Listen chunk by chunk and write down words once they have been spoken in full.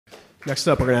Next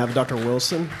up, we're going to have Dr.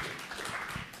 Wilson.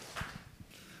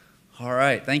 All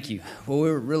right, thank you. Well,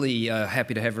 we're really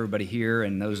happy to have everybody here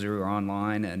and those who are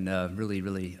online, and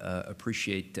really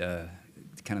appreciate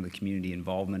kind of the community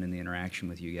involvement and the interaction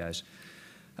with you guys.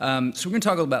 So we're going to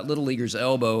talk about Little Leaguer's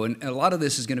elbow, and a lot of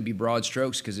this is going to be broad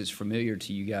strokes because it's familiar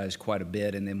to you guys quite a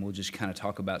bit, and then we'll just kind of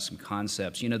talk about some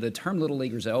concepts. You know, the term Little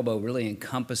Leaguer's elbow really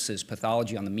encompasses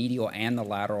pathology on the medial and the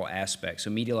lateral aspects. So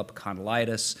medial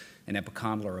epicondylitis, an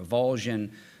epicondylar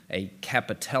avulsion, a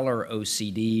capitellar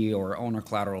OCD, or ulnar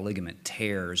collateral ligament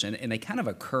tears, and they kind of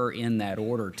occur in that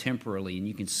order temporally, and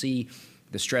you can see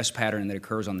the stress pattern that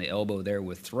occurs on the elbow there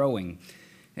with throwing.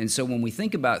 And so when we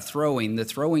think about throwing, the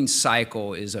throwing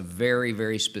cycle is a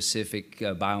very specific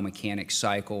biomechanics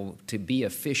cycle. To be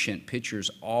efficient, pitchers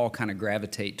all kind of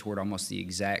gravitate toward almost the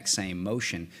exact same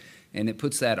motion, and it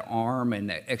puts that arm and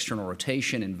that external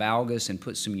rotation and valgus and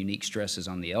puts some unique stresses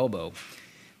on the elbow.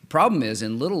 Problem is,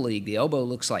 in Little League, the elbow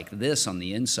looks like this on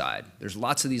the inside. There's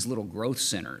lots of these little growth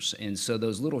centers, and so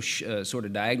those little sort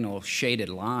of diagonal shaded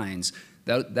lines,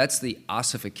 that's the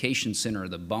ossification center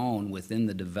of the bone within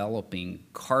the developing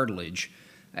cartilage.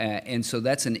 And so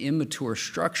that's an immature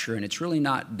structure, and it's really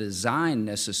not designed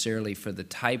necessarily for the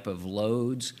type of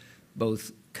loads,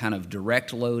 both kind of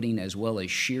direct loading as well as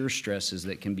shear stresses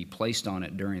that can be placed on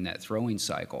it during that throwing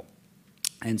cycle.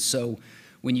 And so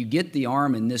when you get the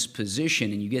arm in this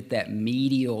position and you get that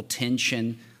medial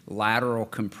tension, lateral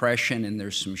compression, and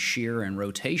there's some shear and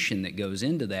rotation that goes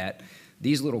into that,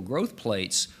 these little growth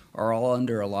plates are all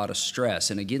under a lot of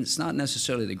stress. And again, it's not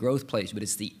necessarily the growth plates, but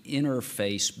it's the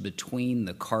interface between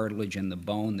the cartilage and the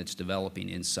bone that's developing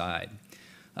inside.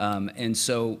 And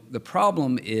so the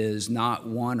problem is not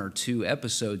one or two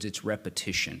episodes, it's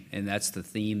repetition. And that's the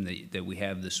theme that we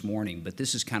have this morning. But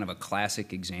this is kind of a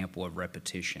classic example of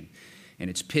repetition. And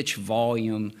it's pitch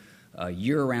volume,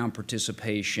 year-round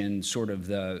participation, sort of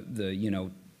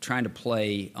the trying to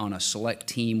play on a select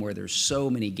team where there's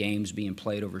so many games being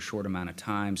played over a short amount of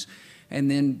times. And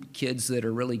then kids that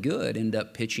are really good end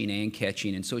up pitching and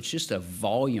catching. And so it's just a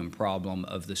volume problem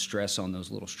of the stress on those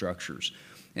little structures.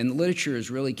 And the literature has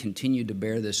really continued to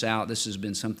bear this out. This has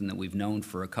been something that we've known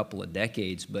for a couple of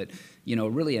decades, but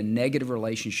really a negative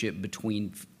relationship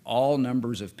between all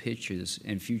numbers of pitches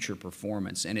and future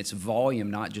performance, and its volume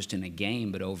not just in a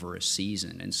game but over a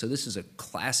season. And so this is a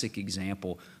classic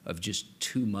example of just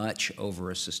too much over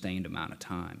a sustained amount of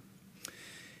time.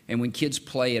 And when kids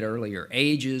play at earlier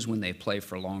ages, when they play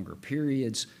for longer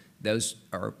periods, those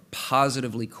are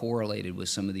positively correlated with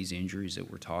some of these injuries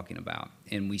that we're talking about.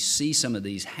 And we see some of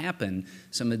these happen,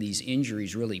 some of these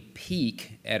injuries really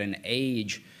peak at an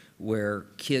age where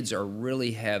kids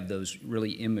have those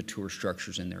really immature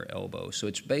structures in their elbow. So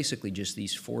it's basically just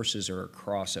these forces are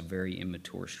across a very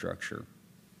immature structure.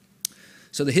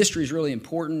 So the history is really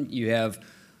important. You have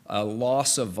a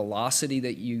loss of velocity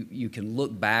that you can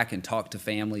look back and talk to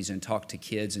families and talk to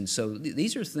kids. And so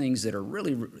these are things that are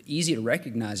really easy to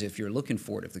recognize if you're looking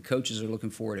for it, if the coaches are looking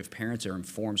for it, if parents are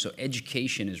informed. So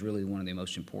education is really one of the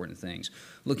most important things.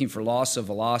 Looking for loss of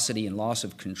velocity and loss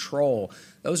of control,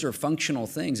 those are functional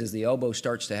things. As the elbow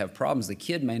starts to have problems, the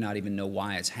kid may not even know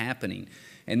why it's happening.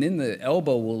 And then the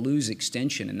elbow will lose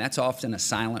extension, and that's often a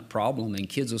silent problem. And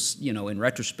kids will, in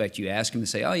retrospect, you ask them to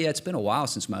say, oh, yeah, it's been a while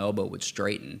since my elbow would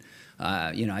straighten.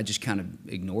 I just kind of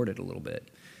ignored it a little bit.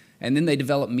 And then they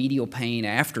develop medial pain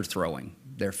after throwing.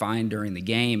 They're fine during the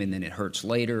game, and then it hurts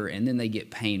later, and then they get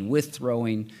pain with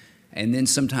throwing. And then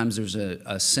sometimes there's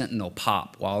a sentinel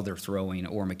pop while they're throwing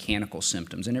or mechanical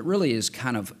symptoms. And it really is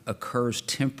kind of occurs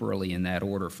temporally in that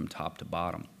order from top to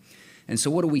bottom. And so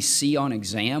what do we see on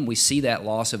exam? We see that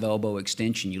loss of elbow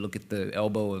extension. You look at the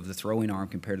elbow of the throwing arm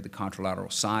compared to the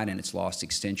contralateral side, and it's lost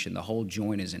extension. The whole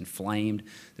joint is inflamed.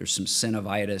 There's some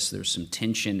synovitis. There's some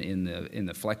tension in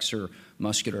the flexor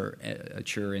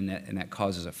musculature, and that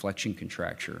causes a flexion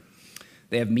contracture.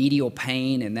 They have medial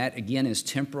pain, and that, again, is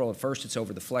temporal. At first, it's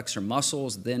over the flexor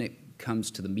muscles. Then it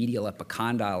comes to the medial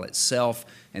epicondyle itself,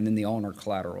 and then the ulnar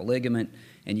collateral ligament.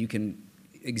 And you can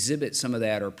exhibit some of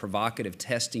that or provocative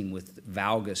testing with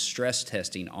valgus stress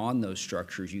testing on those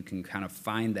structures. You can kind of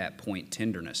find that point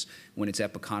tenderness. When it's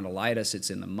epicondylitis, it's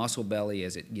in the muscle belly.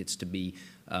 As it gets to be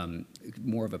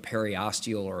more of a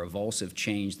periosteal or avulsive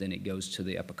change, then it goes to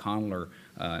the epicondylar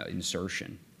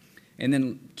insertion. And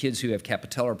then kids who have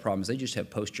capitellar problems, they just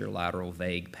have posterior lateral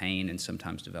vague pain and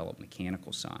sometimes develop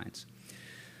mechanical signs.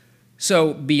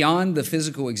 So beyond the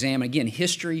physical exam, again,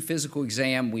 history, physical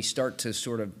exam, we start to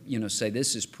sort of, say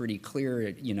this is pretty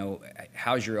clear.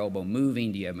 How's your elbow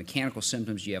moving? Do you have mechanical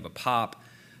symptoms? Do you have a pop?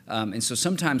 And so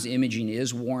sometimes imaging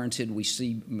is warranted. We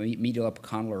see medial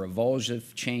epicondylar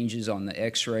avulsive changes on the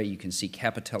x-ray. You can see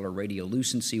capitellar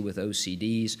radiolucency with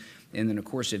OCDs. And then, of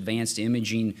course, advanced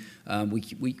imaging. We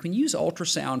can use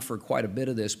ultrasound for quite a bit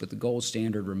of this, but the gold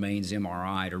standard remains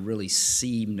MRI to really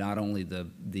see not only the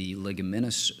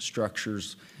ligamentous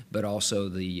structures, but also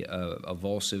the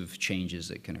avulsive changes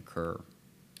that can occur.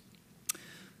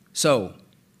 So,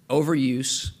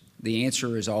 overuse, the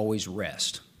answer is always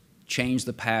rest. Change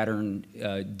the pattern,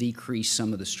 decrease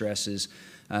some of the stresses.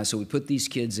 So we put these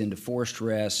kids into forced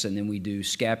rests, and then we do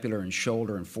scapular and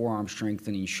shoulder and forearm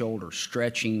strengthening, shoulder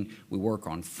stretching. We work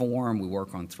on form. We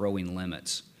work on throwing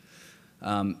limits.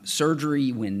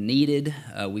 Surgery, when needed,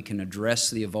 we can address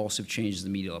the avulsive changes of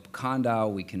the medial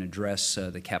epicondyle. We can address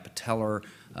the capitellar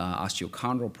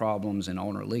osteochondral problems and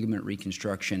ulnar ligament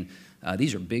reconstruction.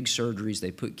 These are big surgeries. They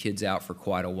put kids out for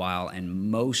quite a while, and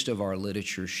most of our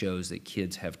literature shows that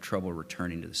kids have trouble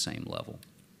returning to the same level.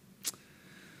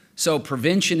 So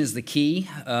prevention is the key.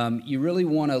 You really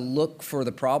want to look for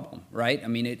the problem, right? I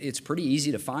mean, it's pretty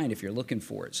easy to find if you're looking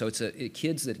for it. So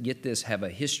kids that get this have a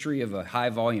history of a high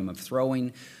volume of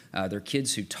throwing. They're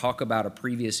kids who talk about a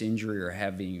previous injury or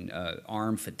having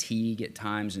arm fatigue at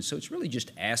times. And so it's really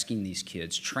just asking these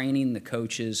kids, training the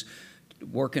coaches,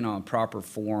 working on proper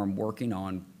form, working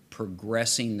on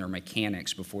progressing their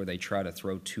mechanics before they try to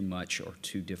throw too much or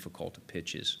too difficult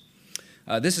pitches.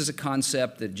 This is a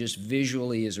concept that just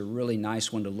visually is a really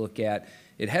nice one to look at.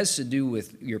 It has to do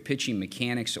with your pitching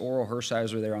mechanics. Oral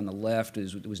Hershiser there on the left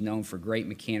was known for great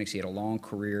mechanics. He had a long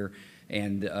career.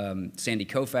 And Sandy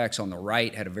Koufax on the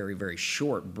right had a very, very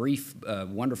short, brief,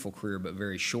 wonderful career, but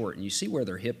very short. And you see where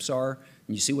their hips are,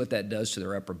 and you see what that does to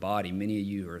their upper body. Many of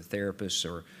you are therapists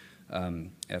or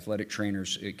athletic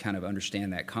trainers kind of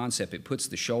understand that concept. It puts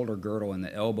the shoulder girdle and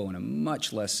the elbow in a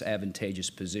much less advantageous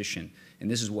position. And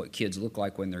this is what kids look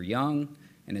like when they're young,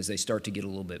 and as they start to get a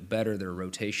little bit better, their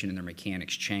rotation and their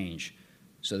mechanics change.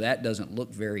 So that doesn't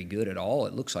look very good at all.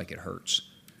 It looks like it hurts.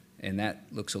 And that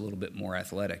looks a little bit more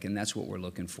athletic, and that's what we're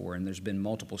looking for. And there's been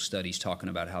multiple studies talking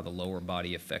about how the lower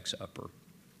body affects upper.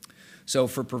 So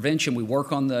for prevention, we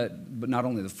work on but not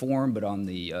only the form, but on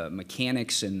the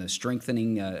mechanics and the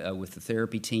strengthening with the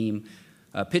therapy team.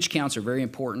 Pitch counts are very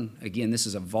important. Again, this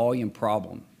is a volume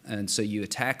problem. And so you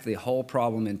attack the whole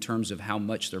problem in terms of how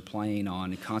much they're playing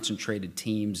on concentrated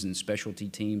teams and specialty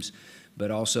teams,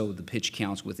 but also the pitch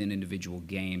counts within individual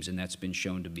games, and that's been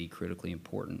shown to be critically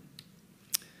important.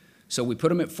 So we put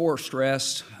them at forced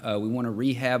rest. We want to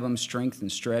rehab them, strength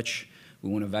and stretch. We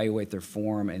want to evaluate their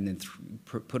form and then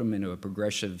put them into a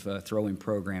progressive throwing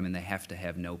program, and they have to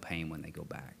have no pain when they go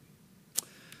back.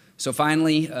 So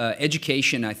finally,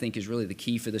 education, I think, is really the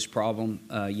key for this problem.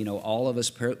 You know, all of us,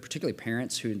 particularly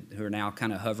parents who are now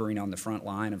kind of hovering on the front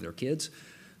line of their kids.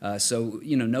 So,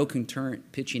 you know, no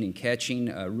concurrent pitching and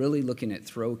catching, really looking at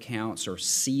throw counts or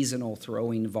seasonal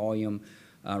throwing volume,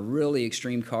 really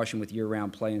extreme caution with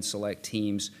year-round play and select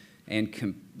teams,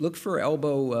 and look for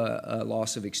elbow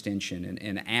loss of extension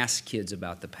and ask kids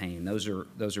about the pain. Those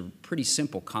are pretty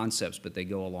simple concepts, but they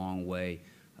go a long way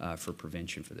for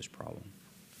prevention for this problem.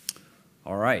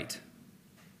 All right,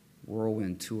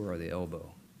 whirlwind tour of the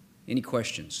elbow. Any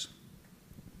questions?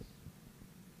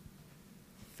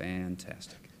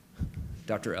 Fantastic.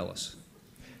 Dr. Ellis.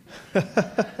 Any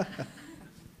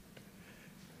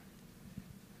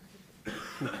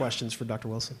questions for Dr.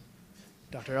 Wilson?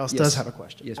 Dr. Ellis does have a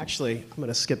question. Yes, actually, I'm going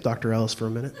to skip Dr. Ellis for a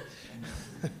minute.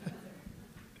 All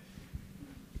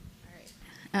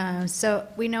right. So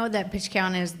we know that pitch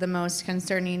count is the most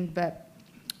concerning, but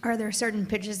are there certain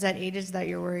pitches at ages that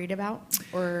you're worried about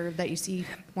or that you see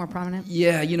more prominent?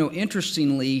 Yeah, you know,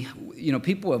 interestingly, you know,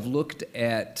 people have looked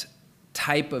at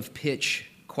type of pitch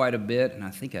quite a bit, and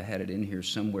I think I had it in here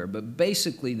somewhere, but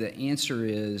basically the answer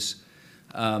is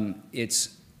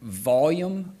it's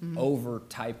volume over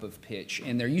type of pitch.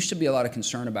 And there used to be a lot of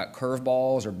concern about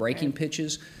curveballs or breaking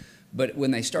pitches, but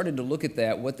when they started to look at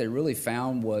that, what they really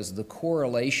found was the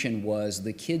correlation was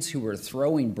the kids who were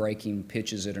throwing breaking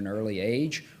pitches at an early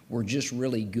age were just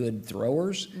really good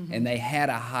throwers, and they had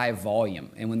a high volume.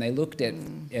 And when they looked at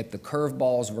the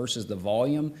curveballs versus the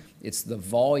volume, it's the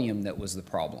volume that was the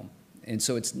problem. And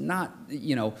so it's not,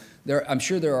 you know, I'm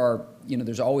sure there are, you know,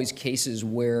 there's always cases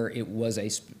where it was a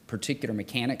particular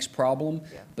mechanics problem,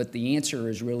 but the answer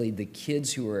is really the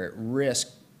kids who are at risk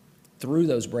threw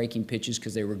those breaking pitches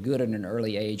because they were good at an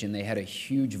early age and they had a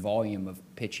huge volume of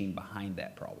pitching behind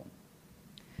that problem.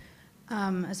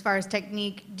 As far as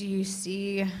technique, do you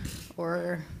see,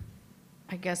 or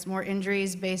I guess more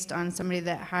injuries based on somebody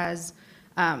that has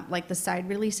like the side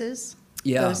releases?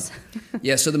 Yeah. those?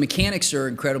 Yeah, so the mechanics are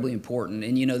incredibly important.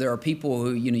 And, there are people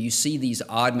who, you see these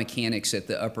odd mechanics at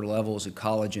the upper levels of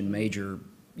college and major,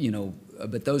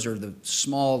 but those are the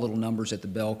small little numbers at the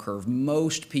bell curve.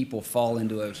 Most people fall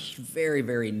into a very,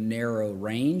 very narrow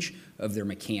range of their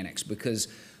mechanics because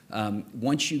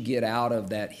once you get out of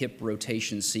that hip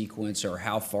rotation sequence or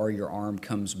how far your arm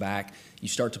comes back, you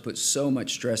start to put so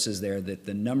much stresses there that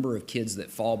the number of kids that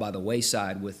fall by the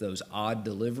wayside with those odd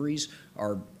deliveries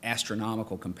are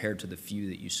astronomical compared to the few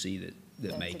that you see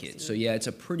that make it. So yeah, it's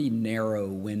a pretty narrow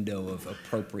window of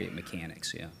appropriate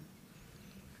mechanics, yeah.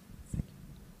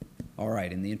 All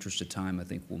right, in the interest of time, I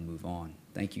think we'll move on.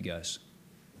 Thank you, guys.